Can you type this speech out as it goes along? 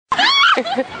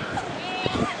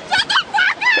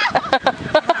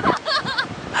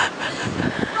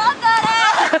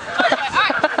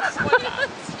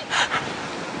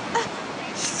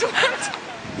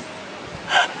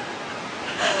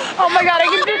Oh my god, I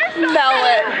can just smell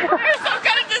it. There's some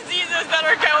kind of diseases that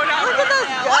are going on. Look at those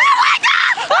guys. Oh my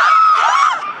god!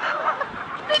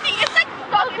 Sydney, it's like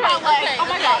stuck in my leg. Oh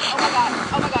my god, oh my god,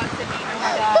 oh my god, Sydney, oh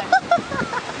my god.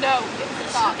 No,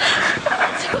 stop.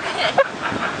 It's okay.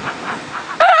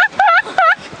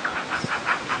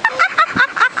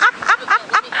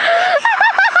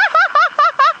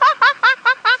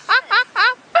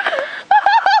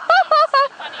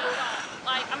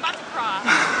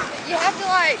 You have to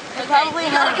like, probably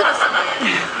not. give us some air.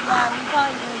 Yeah, we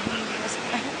probably really do need this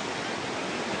one.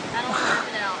 I don't want to rip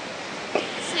it out.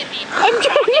 Sydney, I'm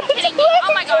trying are you to kidding me?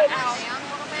 Oh my god, ow.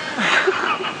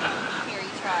 Here, you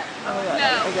try it.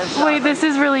 No. Wait, this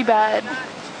is really bad.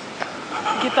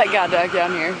 Get that guy back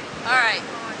down here. Alright.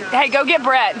 Hey, go get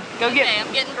Brett. Go get. Okay,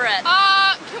 I'm getting Brett.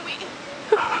 Can we?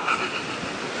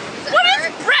 What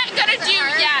is Brett gonna do?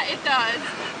 Yeah, it does.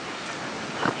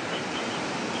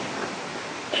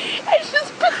 I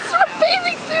just put some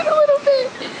bathing suit a little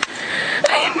bit.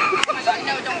 Oh my god,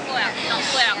 no, don't pull out. Don't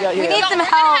pull out. Yeah, We need some We're gonna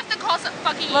help. have to call some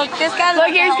fucking Look, this guy's Look,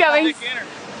 here's coming.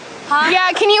 Huh?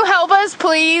 Yeah, can you help us,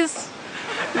 please?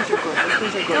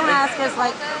 Don't ask us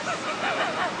like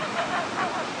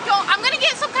Yo, I'm gonna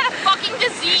get some kind of fucking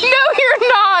disease. No, you're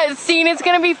not. Scene, it's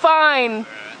gonna be fine.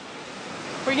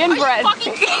 We're getting Are you Brett.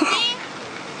 fucking kidding me?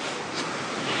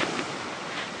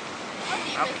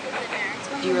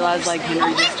 Do you realize, like, Henry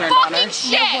Holy just turned on fucking her?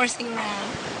 shit! no horsing around.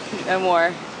 No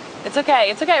more. It's okay.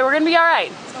 It's okay. We're gonna be all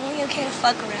right. It's only okay to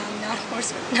fuck around, not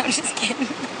horse around. No, I'm just kidding.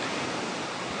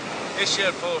 It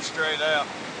should pull straight out.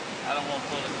 I don't want to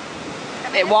pull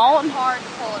it. It won't? It's hard to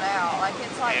pull it out. Like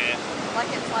it's like, Yeah.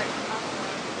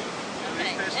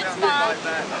 Okay, These fish it's don't look fine. like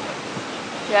that.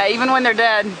 Yeah, even when they're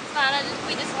dead. It's fine.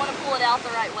 We just want to pull it out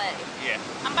the right way. Yeah.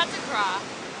 I'm about to cry.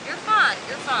 You're fine.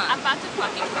 You're fine. I'm about to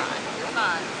fucking cry. You're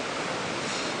fine.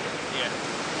 Yeah.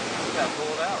 You gotta pull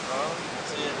it out, bro.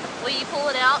 That's it. Will you pull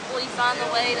it out? Will you find the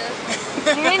way to?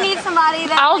 You're gonna need somebody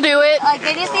that I'll do it. like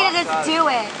they just need to just do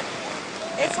it.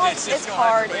 It's like, It's just it's gonna have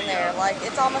hard to in be, there. Like,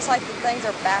 it's almost like the things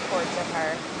are backwards in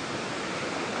her.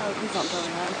 Oh, please don't tell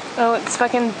me that. Oh, it's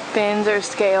fucking fins or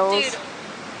scales. Dude,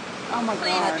 Oh my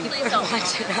please, god. please They're don't.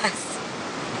 watching us.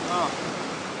 Oh.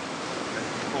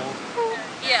 Cool.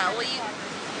 Yeah. Will you?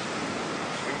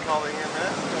 We can call the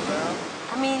EMS. Come down.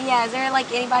 I mean, yeah, is there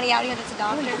like anybody out here that's a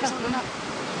doctor or something?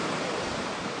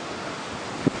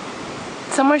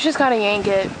 Someone's just gotta yank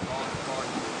it.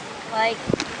 Like,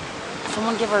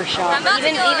 Someone give her a I'm shot. about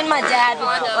to go even my dad would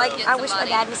Wanda pull, like, get I wish my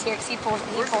somebody. dad was here because he'd pull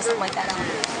something like that out.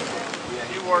 Yeah,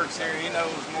 he works here. He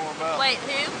knows more about Wait,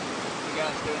 who? the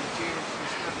guys doing the cheers and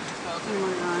stuff. Oh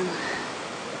my god.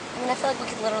 I mean, I feel like we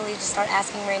could literally just start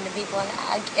asking random people, and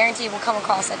I guarantee we'll come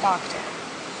across a doctor.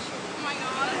 Oh my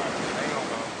god. They don't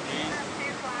know.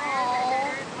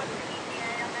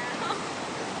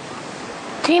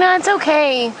 Tina, it's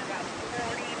okay.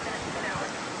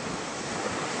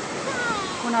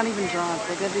 We're not even drunk.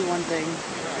 They could be one thing.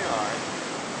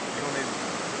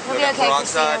 He'll be okay,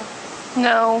 Christina.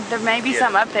 No, there may be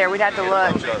something up there. We'd have to look.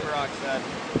 I'm about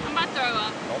to throw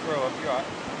up. Don't throw up. You're all right.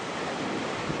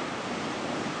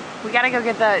 We gotta go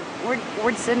get that.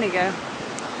 Where'd Sydney go?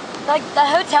 Like, the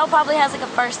hotel probably has like a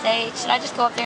first aid. Should I just go up there?